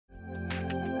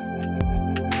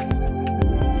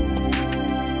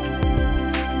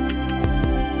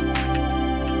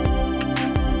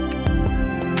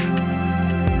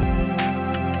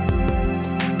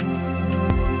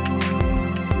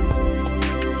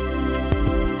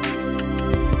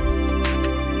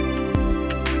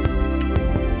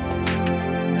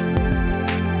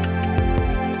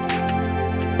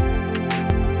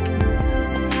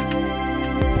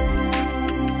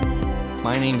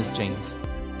My name is James.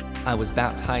 I was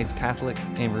baptized Catholic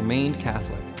and remained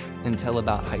Catholic until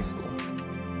about high school.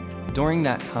 During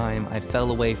that time, I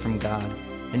fell away from God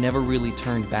and never really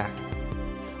turned back.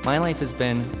 My life has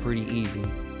been pretty easy.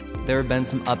 There have been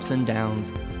some ups and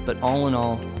downs, but all in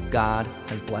all, God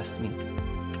has blessed me.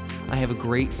 I have a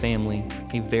great family,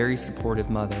 a very supportive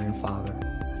mother and father,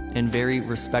 and very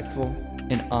respectful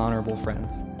and honorable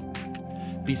friends.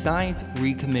 Besides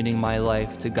recommitting my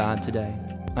life to God today,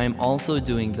 I am also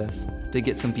doing this to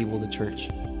get some people to church.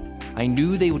 I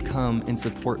knew they would come and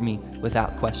support me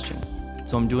without question,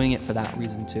 so I'm doing it for that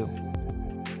reason too.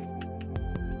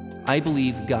 I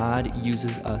believe God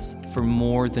uses us for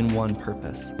more than one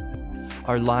purpose.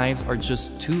 Our lives are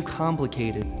just too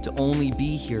complicated to only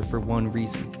be here for one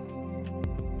reason.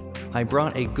 I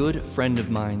brought a good friend of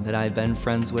mine that I've been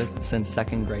friends with since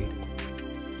second grade.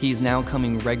 He is now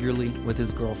coming regularly with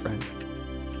his girlfriend.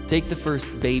 Take the first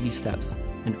baby steps,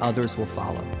 and others will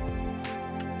follow.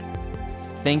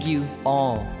 Thank you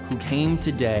all who came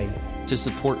today to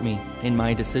support me in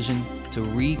my decision to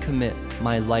recommit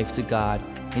my life to God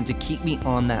and to keep me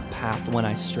on that path when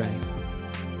I stray.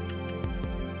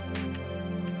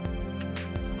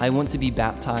 I want to be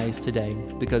baptized today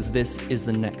because this is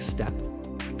the next step.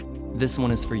 This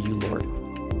one is for you, Lord.